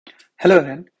Hello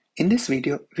everyone. In this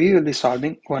video, we will be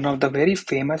solving one of the very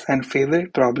famous and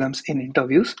favorite problems in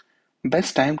interviews,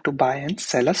 best time to buy and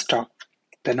sell a stock.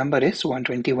 The number is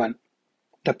 121.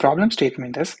 The problem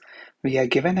statement is, we are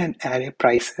given an array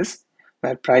prices,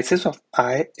 where prices of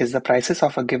I is the prices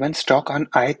of a given stock on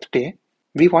ith day.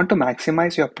 We want to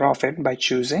maximize your profit by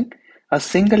choosing a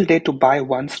single day to buy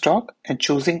one stock and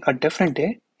choosing a different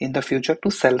day in the future to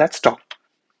sell that stock.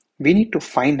 We need to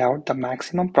find out the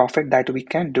maximum profit that we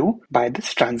can do by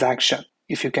this transaction.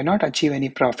 If you cannot achieve any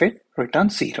profit, return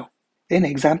 0. In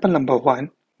example number 1,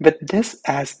 with this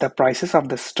as the prices of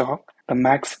the stock, the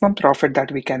maximum profit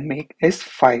that we can make is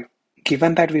 5,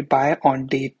 given that we buy on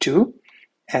day 2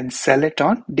 and sell it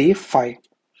on day 5.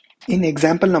 In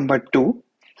example number 2,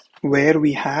 where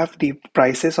we have the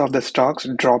prices of the stocks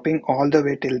dropping all the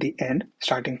way till the end,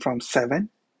 starting from 7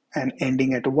 and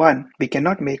ending at 1, we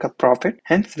cannot make a profit,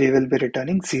 hence we will be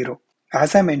returning 0.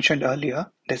 As I mentioned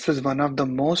earlier, this is one of the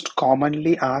most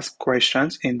commonly asked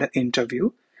questions in the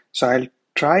interview, so I'll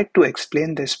try to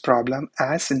explain this problem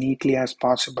as neatly as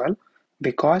possible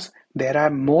because there are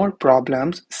more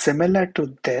problems similar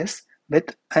to this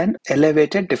with an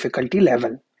elevated difficulty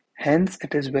level. Hence,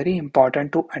 it is very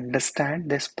important to understand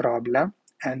this problem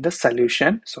and the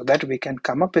solution so that we can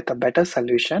come up with a better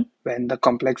solution when the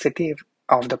complexity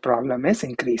of the problem is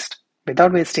increased.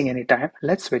 Without wasting any time,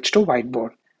 let's switch to whiteboard.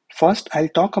 First, I'll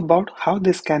talk about how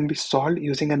this can be solved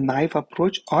using a knife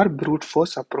approach or brute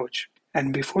force approach.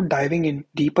 And before diving in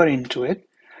deeper into it,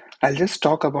 I'll just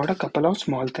talk about a couple of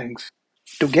small things.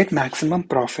 To get maximum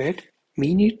profit,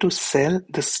 we need to sell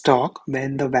the stock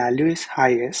when the value is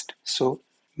highest. So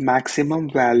maximum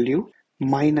value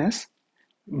minus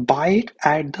buy it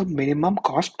at the minimum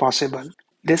cost possible.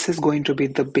 This is going to be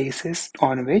the basis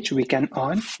on which we can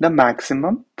earn the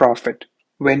maximum profit.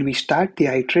 When we start the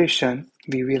iteration,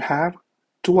 we will have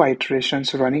two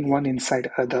iterations running one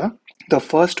inside other. The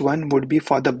first one would be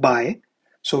for the buy.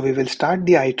 So we will start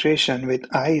the iteration with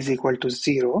I is equal to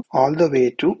 0 all the way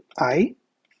to I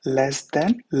less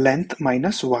than length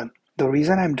minus 1. The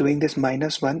reason I'm doing this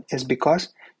minus 1 is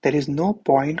because there is no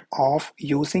point of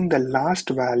using the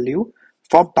last value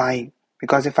for buying,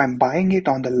 because if I'm buying it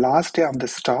on the last day of the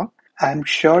stock, I'm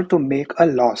sure to make a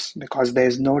loss because there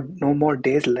is no more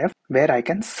days left where I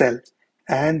can sell.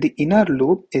 And the inner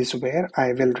loop is where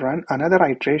I will run another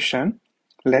iteration.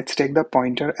 Let's take the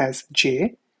pointer as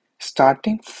j,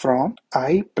 starting from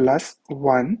I plus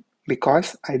 1,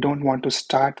 because I don't want to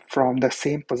start from the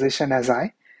same position as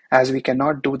I, as we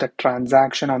cannot do the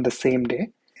transaction on the same day.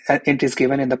 It is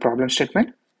given in the problem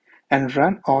statement, and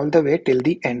run all the way till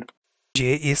the end.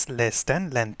 J is less than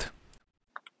length.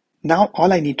 Now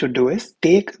all I need to do is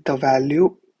take the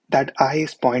value that I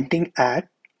is pointing at.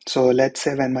 So let's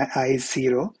say when my I is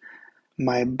 0,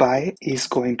 my buy is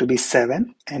going to be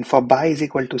 7, and for buy is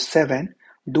equal to 7,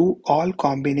 do all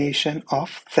combination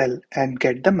of sell and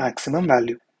get the maximum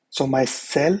value. So my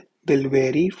sell will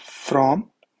vary from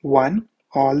 1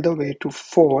 all the way to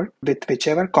 4 with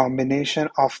whichever combination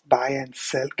of buy and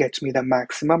sell gets me the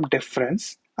maximum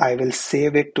difference. I will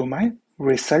save it to my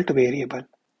result variable.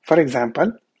 For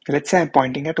example, let's say I'm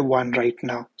pointing at 1 right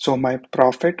now. So my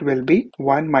profit will be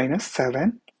 1 minus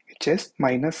 7, which is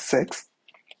minus 6.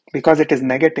 Because it is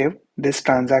negative, this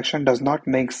transaction does not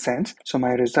make sense, so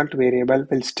my result variable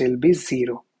will still be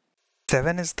 0.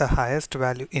 7 is the highest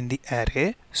value in the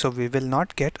array, so we will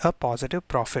not get a positive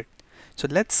profit. So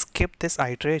let's skip this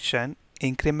iteration,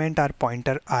 increment our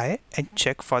pointer I and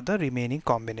check for the remaining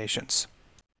combinations.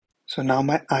 So now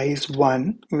my I is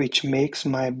 1, which makes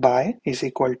my buy is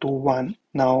equal to 1.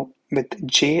 Now with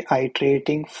j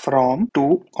iterating from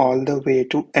 2 all the way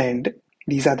to end,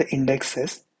 these are the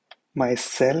indexes. My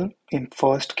sell in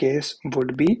first case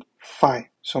would be 5.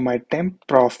 So my temp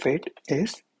profit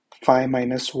is 5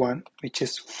 minus 1, which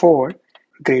is 4,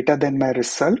 greater than my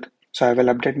result. So I will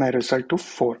update my result to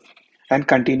 4 and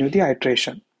continue the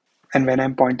iteration. And when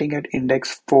I'm pointing at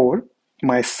index 4,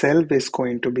 my sell is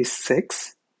going to be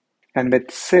 6. And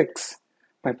with 6,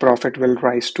 my profit will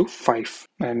rise to 5.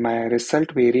 And my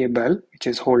result variable, which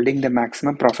is holding the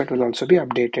maximum profit, will also be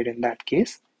updated in that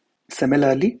case.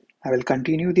 Similarly, I will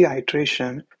continue the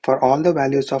iteration for all the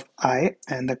values of I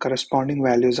and the corresponding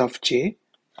values of j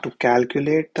to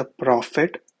calculate the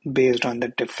profit based on the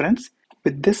difference.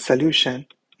 With this solution,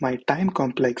 my time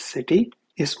complexity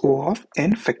is O of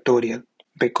n factorial,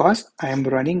 because I am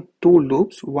running two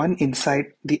loops, one inside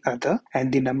the other,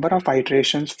 and the number of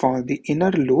iterations for the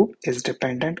inner loop is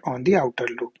dependent on the outer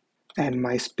loop. And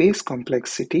my space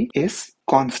complexity is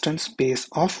constant space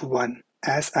of 1,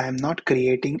 as I am not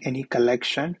creating any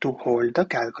collection to hold the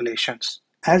calculations.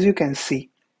 As you can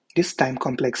see, This time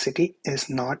complexity is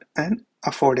not an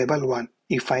affordable one.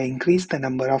 If I increase the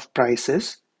number of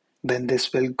prices, then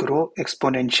this will grow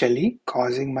exponentially,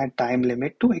 causing my time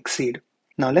limit to exceed.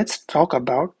 Now let's talk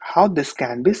about how this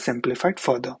can be simplified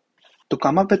further. To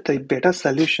come up with a better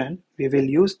solution, we will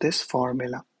use this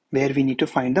formula where we need to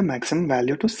find the maximum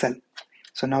value to sell.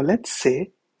 So now let's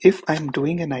say if I'm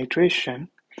doing an iteration,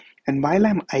 and while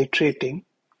I'm iterating,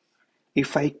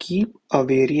 if I keep a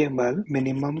variable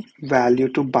minimum value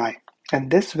to buy, and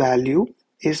this value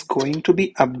is going to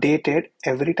be updated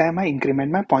every time I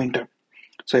increment my pointer.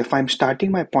 So if I'm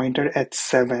starting my pointer at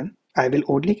 7, I will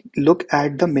only look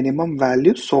at the minimum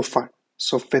value so far.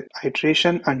 So with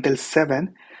iteration until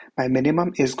 7, my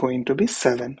minimum is going to be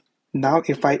 7. Now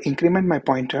if I increment my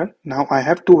pointer, now I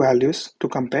have two values to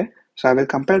compare. So I will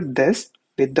compare this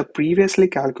with the previously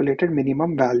calculated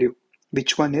minimum value.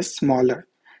 Which one is smaller?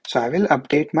 So I will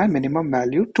update my minimum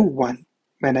value to 1.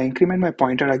 When I increment my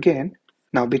pointer again,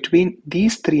 now between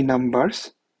these three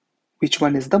numbers, which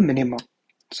one is the minimum?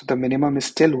 So the minimum is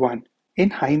still 1. In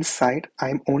hindsight,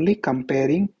 I'm only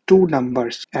comparing two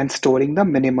numbers and storing the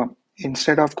minimum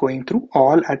instead of going through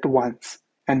all at once.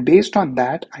 And based on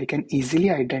that, I can easily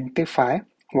identify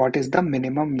what is the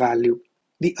minimum value.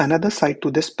 The another side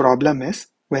to this problem is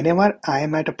whenever I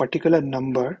am at a particular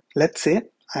number, let's say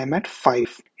I'm at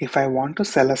 5. If I want to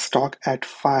sell a stock at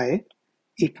 5,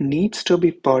 it needs to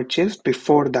be purchased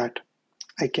before that.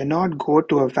 I cannot go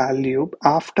to a value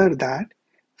after that,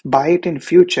 buy it in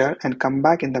future and come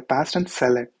back in the past and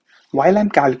sell it. While I'm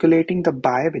calculating the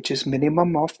buy, which is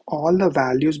minimum of all the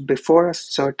values before a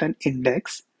certain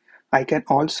index, I can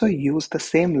also use the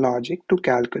same logic to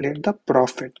calculate the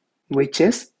profit, which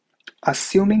is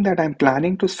assuming that I'm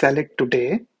planning to sell it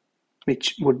today,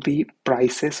 which would be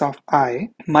prices of I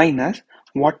minus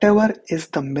whatever is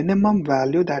the minimum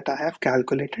value that I have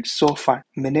calculated so far,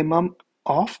 minimum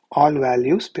of all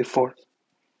values before.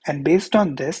 And based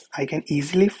on this, I can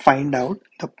easily find out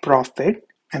the profit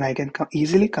and I can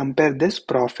easily compare this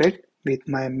profit with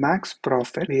my max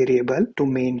profit variable to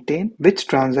maintain which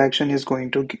transaction is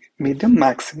going to give me the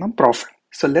maximum profit.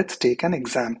 So let's take an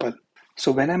example.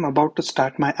 So when I'm about to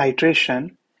start my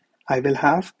iteration, I will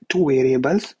have two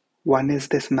variables. One is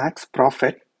this max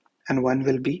profit and one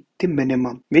will be the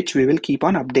minimum, which we will keep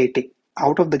on updating.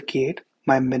 Out of the gate,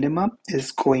 my minimum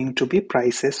is going to be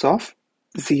prices of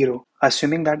 0,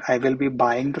 assuming that I will be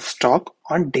buying the stock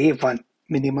on day 1.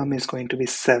 Minimum is going to be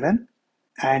 7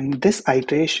 and this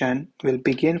iteration will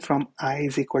begin from I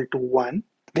is equal to 1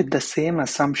 with the same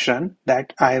assumption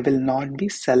that I will not be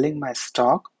selling my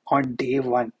stock on day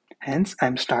 1. Hence,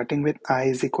 I'm starting with I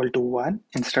is equal to 1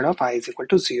 instead of I is equal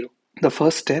to 0. The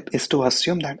first step is to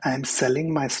assume that I am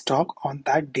selling my stock on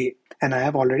that day and I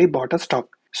have already bought a stock.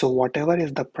 So whatever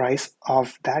is the price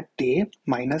of that day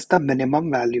minus the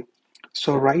minimum value.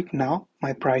 So right now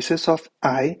my prices of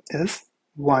I is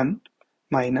 1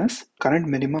 minus current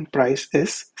minimum price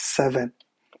is 7,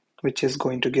 which is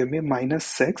going to give me minus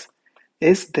 6.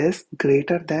 Is this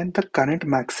greater than the current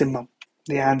maximum?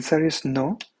 The answer is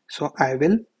no. So I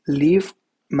will leave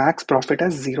max profit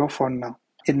as 0 for now.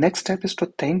 The next step is to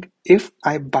think if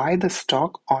I buy the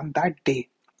stock on that day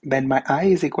when my I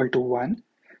is equal to 1,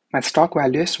 my stock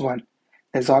value is 1.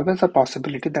 There's always a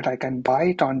possibility that I can buy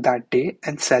it on that day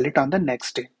and sell it on the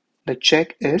next day. The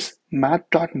check is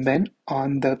math.min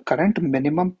on the current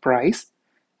minimum price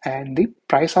and the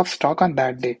price of stock on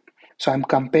that day. So I'm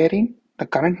comparing the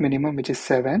current minimum, which is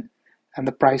 7, and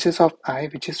the prices of I,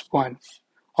 which is 1.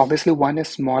 Obviously 1 is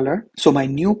smaller, so my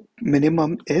new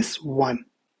minimum is 1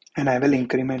 and I will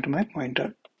increment my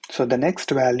pointer. So the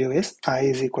next value is I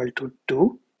is equal to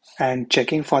 2 and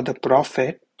checking for the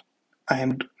profit, I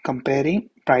am comparing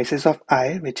prices of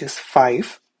I, which is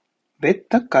 5, with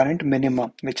the current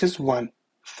minimum, which is 1.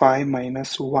 5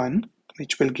 minus 1,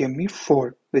 which will give me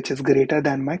 4, which is greater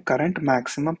than my current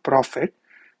maximum profit.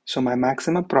 So my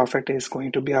maximum profit is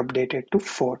going to be updated to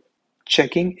 4.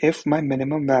 Checking if my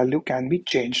minimum value can be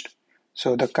changed.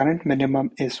 So the current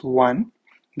minimum is 1.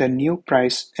 The new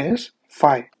price is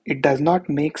 5. It does not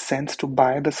make sense to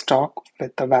buy the stock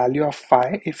with the value of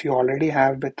 5 if you already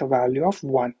have with the value of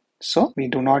 1. So we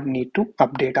do not need to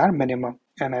update our minimum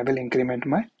and I will increment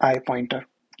my I pointer.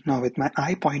 Now with my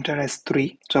I pointer as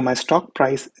 3, so my stock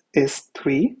price is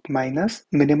 3 minus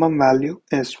minimum value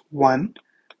is 1,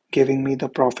 giving me the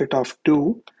profit of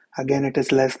 2. Again, it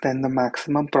is less than the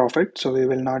maximum profit, so we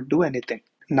will not do anything.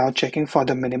 Now checking for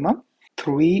the minimum,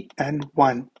 3 and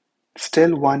 1.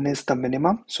 Still 1 is the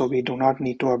minimum, so we do not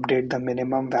need to update the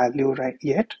minimum value right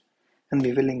yet, and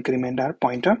we will increment our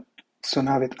pointer. So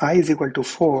now with I is equal to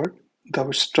 4,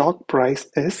 the stock price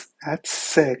is at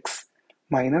 6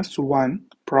 minus 1,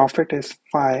 profit is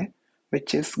 5,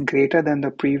 which is greater than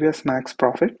the previous max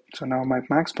profit. So now my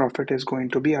max profit is going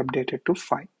to be updated to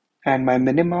 5. And my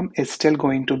minimum is still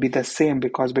going to be the same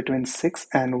because between 6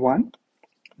 and 1,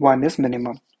 1 is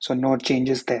minimum. So no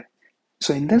changes there.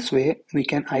 So in this way, we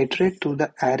can iterate through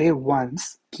the array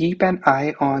once, keep an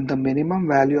eye on the minimum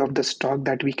value of the stock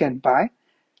that we can buy,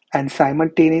 and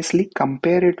simultaneously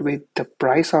compare it with the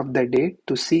price of the day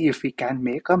to see if we can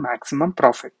make a maximum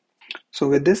profit. So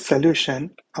with this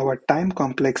solution, our time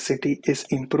complexity is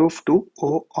improved to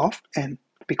O of n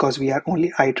because we are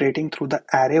only iterating through the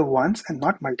array once and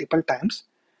not multiple times,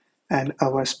 and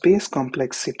our space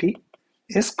complexity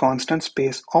is constant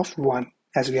space of 1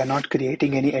 as we are not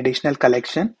creating any additional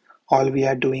collection. All we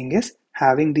are doing is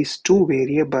having these two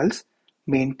variables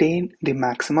maintain the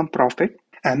maximum profit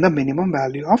and the minimum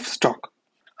value of stock.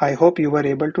 I hope you were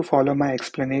able to follow my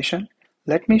explanation.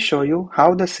 Let me show you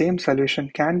how the same solution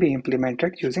can be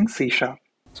implemented using C#.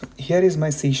 So here is my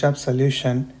C#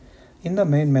 solution. In the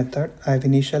main method, I've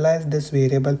initialized this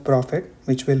variable profit,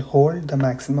 which will hold the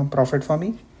maximum profit for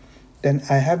me. Then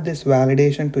I have this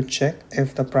validation to check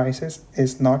if the prices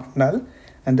is not null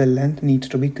and the length needs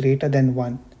to be greater than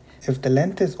 1. If the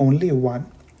length is only 1,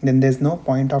 then there's no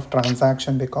point of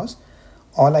transaction because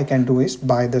all I can do is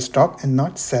buy the stock and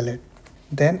not sell it.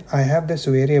 Then I have this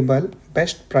variable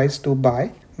best price to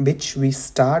buy, which we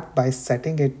start by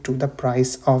setting it to the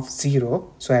price of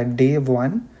 0. So at day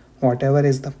 1, whatever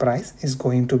is the price is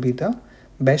going to be the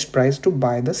best price to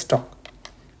buy the stock.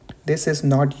 This is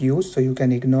not used, so you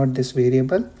can ignore this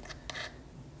variable.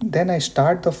 Then I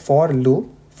start the for loop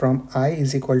from I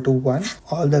is equal to 1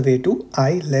 all the way to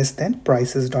I less than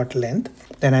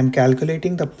prices.length. Then I'm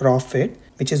calculating the profit,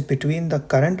 which is between the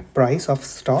current price of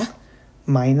stock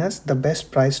minus the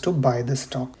best price to buy the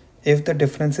stock. If the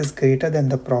difference is greater than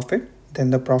the profit,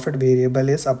 then the profit variable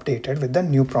is updated with the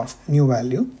new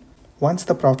value. Once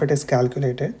the profit is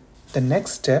calculated, the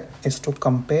next step is to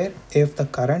compare if the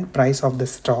current price of the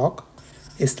stock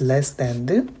is less than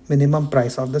the minimum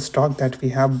price of the stock that we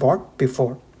have bought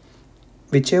before.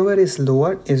 Whichever is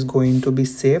lower is going to be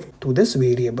saved to this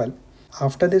variable.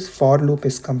 After this for loop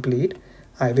is complete,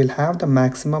 I will have the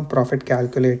maximum profit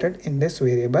calculated in this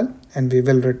variable and we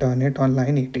will return it on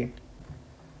line 18.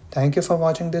 Thank you for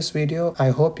watching this video. I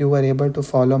hope you were able to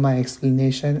follow my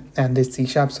explanation and this C#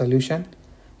 solution.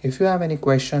 If you have any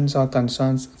questions or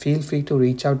concerns, feel free to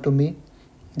reach out to me.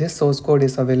 This source code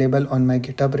is available on my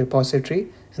GitHub repository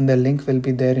and the link will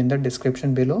be there in the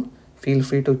description below. Feel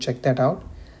free to check that out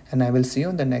and I will see you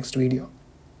in the next video.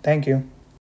 Thank you.